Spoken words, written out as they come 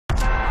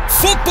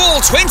Football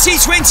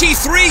 2023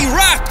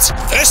 Wrapped,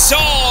 the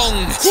song.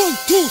 1,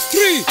 2,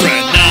 3.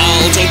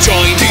 Ronaldo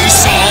joined the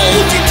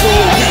Saudi Pro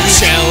League.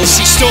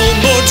 Chelsea stole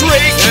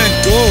Madrid. Thank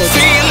God.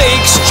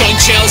 Felix joined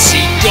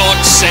Chelsea, got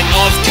sent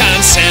off.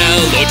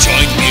 Cancelo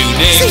joined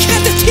Munich. He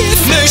had the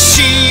tiff.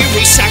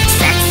 Mashiri sacked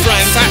Fat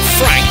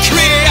Frank.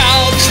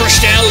 Real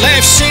crushed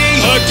LFC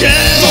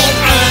again.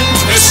 And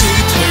Messi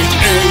played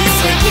a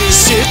friendly.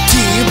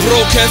 City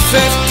broke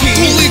FFP.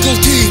 Two legal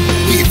team.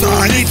 We've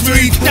won it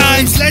 3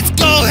 times. Let's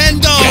go,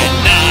 Hendo.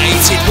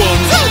 United won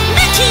The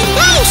Mickey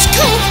Mouse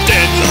Cup.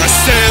 then lost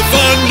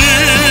 7-0.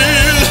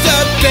 The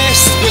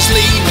best was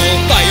Lionel.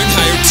 Bayern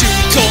hired 2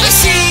 goals. The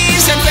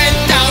season went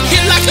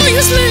downhill like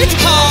Lions League.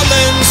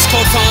 Haaland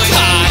scored 5.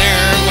 Potter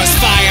was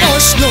fired.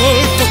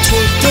 Arsenal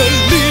controlled the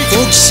league.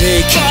 Fuck's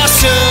sake.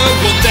 Barca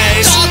won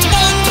this.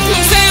 Dortmund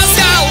blew their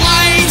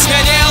lines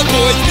and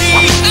elbowed me.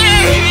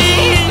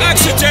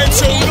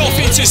 Accidental,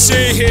 nothing to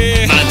see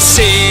here. Man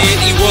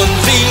City won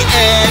the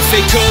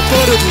FA Cup,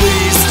 but at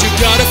least you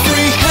got a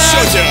free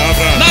hand. Shut up.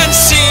 Man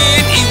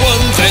City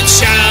won the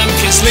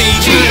Champions League.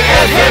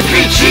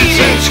 GFFP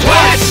cheating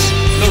twice!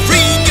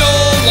 Mourinho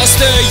lost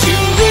the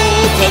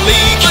Europa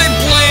League.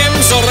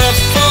 Emblems are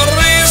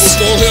referees.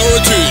 Football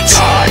heritage.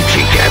 Time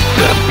to get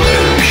the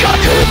blue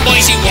shuttle.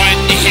 Moisey won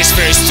his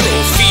first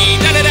trophy.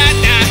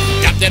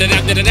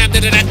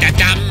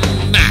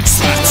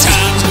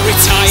 Zlatan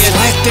retired.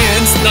 Black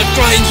dance. Not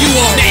crying, you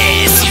are.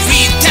 Messi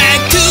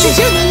retired too. Did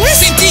you know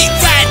this? Indeed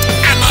that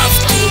I'm off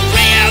to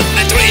Real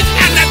Madrid.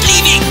 I'm not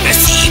leaving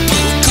Messi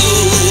Buku.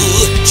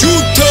 You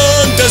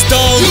turned us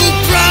down. You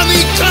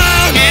brownie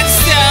clown. And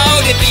so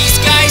did these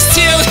guys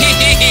too.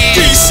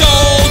 The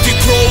Saudi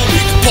Pro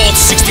League bought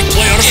 60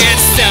 players.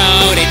 And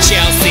so did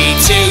Chelsea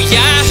too.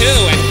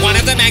 Yahoo! And one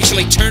of them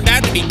actually turned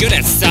out to be good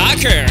at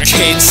soccer.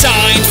 Kane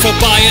signed for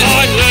Bayern.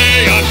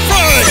 Leon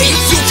Frey.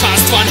 You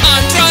cost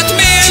 100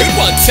 million. You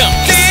want some?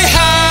 They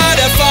had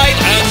a fight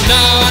and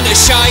none a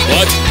shite.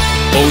 What?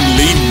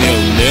 Only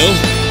 0-0?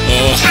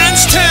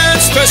 Hans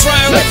turns first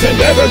round. Let's send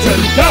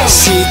Everton down!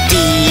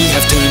 City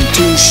have turned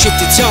to shit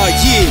the entire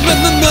year.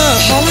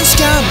 Holland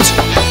scammed.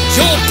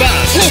 You're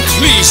bad. Oh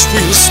please,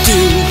 we'll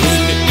still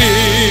win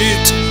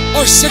it.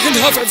 Our second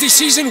half of the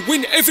season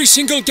win every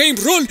single game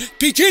run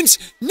begins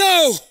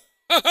now.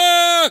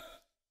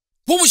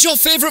 What was your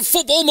favourite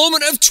football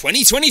moment of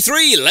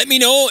 2023? Let me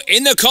know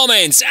in the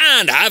comments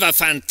and have a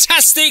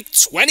fantastic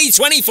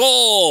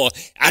 2024.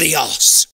 Adios.